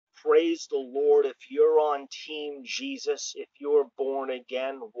praise the Lord. If you're on Team Jesus, if you're born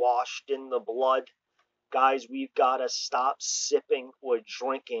again, washed in the blood, guys, we've got to stop sipping or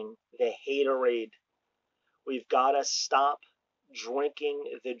drinking the haterade. We've got to stop drinking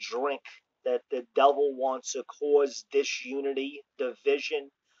the drink that the devil wants to cause disunity, division,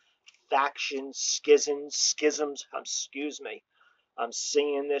 factions, schisms, excuse me. I'm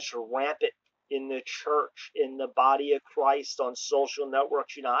seeing this rampant in the church, in the body of Christ, on social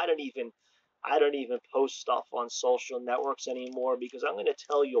networks. I don't even post stuff on social networks anymore because I'm going to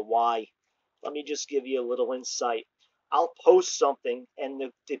tell you why. Let me just give you a little insight. I'll post something and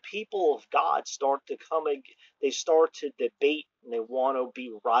the people of God start to they start to debate and they want to be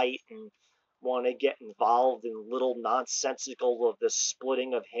right and want to get involved in little nonsensical of the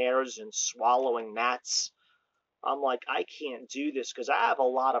splitting of hairs and swallowing gnats. I'm like, I can't do this because I have a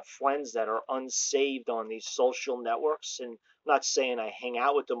lot of friends that are unsaved on these social networks. And I'm not saying I hang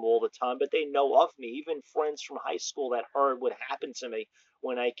out with them all the time, but they know of me. Even friends from high school that heard what happened to me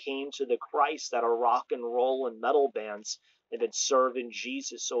when I came to the Christ that are rock and roll and metal bands. They've been serving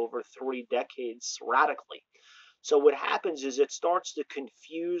Jesus over 3 decades radically. So what happens is it starts to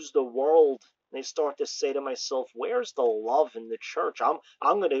confuse the world. They start to say to myself, where's the love in the church? I'm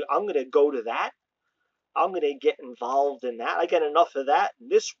gonna go to that. I'm going to get involved in that. I get enough of that in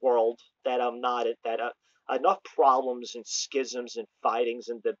this world that I'm not at that. Enough problems and schisms and fightings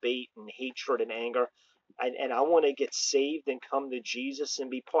and debate and hatred and anger. And I want to get saved and come to Jesus and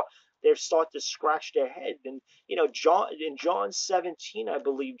be part. They start to scratch their head. And, in John 17, I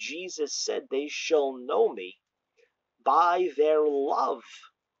believe Jesus said, they shall know me by their love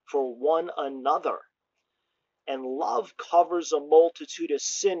for one another. And love covers a multitude of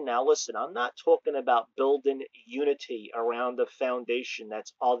sin. Now listen, I'm not talking about building unity around a foundation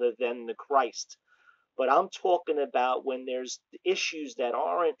that's other than the Christ. But I'm talking about when there's issues that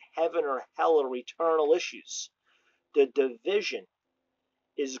aren't heaven or hell or eternal issues. The division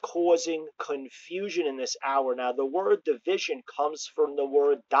is causing confusion in this hour. Now the word division comes from the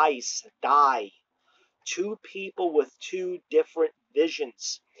word die. 2 people with 2 different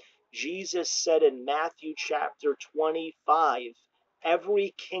visions. Jesus said in Matthew chapter 25,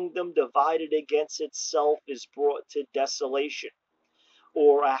 every kingdom divided against itself is brought to desolation,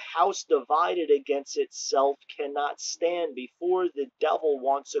 or a house divided against itself cannot stand. Before the devil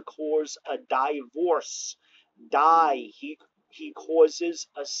wants to cause a divorce, he causes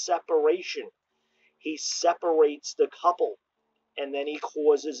a separation. He separates the couple, and then he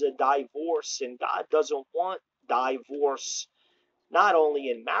causes a divorce, and God doesn't want divorce not only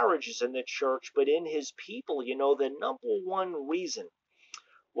in marriages in the church, but in his people. The number one reason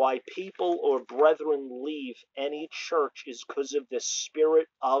why people or brethren leave any church is because of the spirit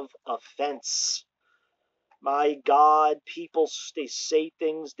of offense. My God, people, they say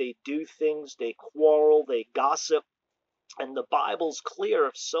things, they do things, they quarrel, they gossip. And the Bible's clear.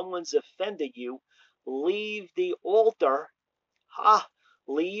 If someone's offended you, leave the altar.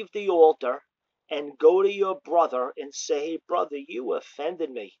 Leave the altar and go to your brother and say, hey, brother, you offended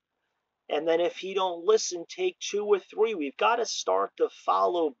me. And then if he don't listen, take 2 or 3. We've got to start to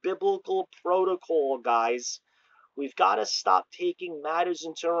follow biblical protocol, guys. We've got to stop taking matters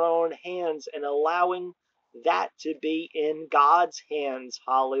into our own hands and allowing that to be in God's hands.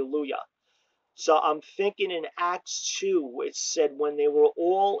 Hallelujah. So I'm thinking in Acts 2, it said when they were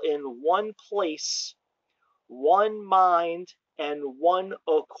all in one place, one mind, and one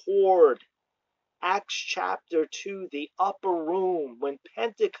accord. Acts chapter 2, the upper room, when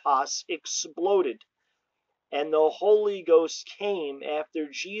Pentecost exploded and the Holy Ghost came after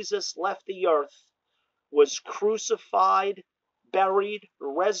Jesus left the earth, was crucified, buried,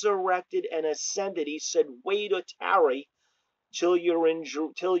 resurrected, and ascended. He said, wait or tarry till you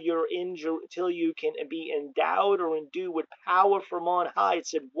can be endowed or endued with power from on high. It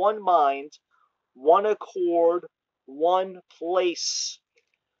said one mind, one accord, one place.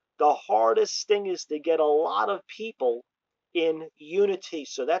 The hardest thing is to get a lot of people in unity.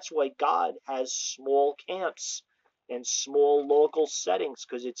 So that's why God has small camps and small local settings,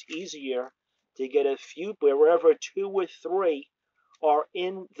 because it's easier to get a few. Wherever 2 or 3 are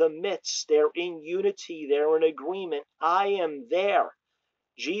in the midst, they're in unity, they're in agreement, I am there.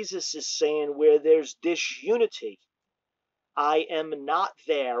 Jesus is saying where there's disunity, I am not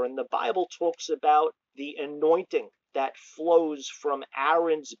there. And the Bible talks about the anointing that flows from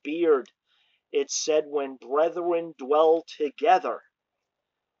Aaron's beard. It said when brethren dwell together,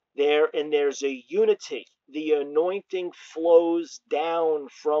 there's a unity. The anointing flows down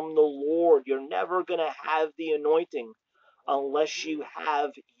from the Lord. You're never going to have the anointing unless you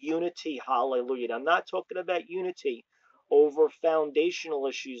have unity. Hallelujah. I'm not talking about unity over foundational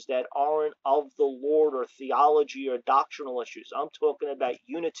issues that aren't of the Lord, or theology or doctrinal issues. I'm talking about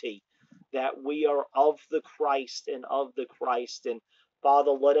unity, that we are of the Christ and of the Christ. And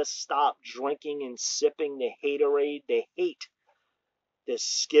Father, let us stop drinking and sipping the haterade, the hate, the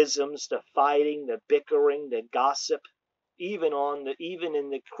schisms, the fighting, the bickering, the gossip, even in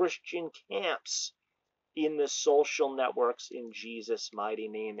the Christian camps, in the social networks. In Jesus' mighty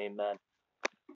name, amen.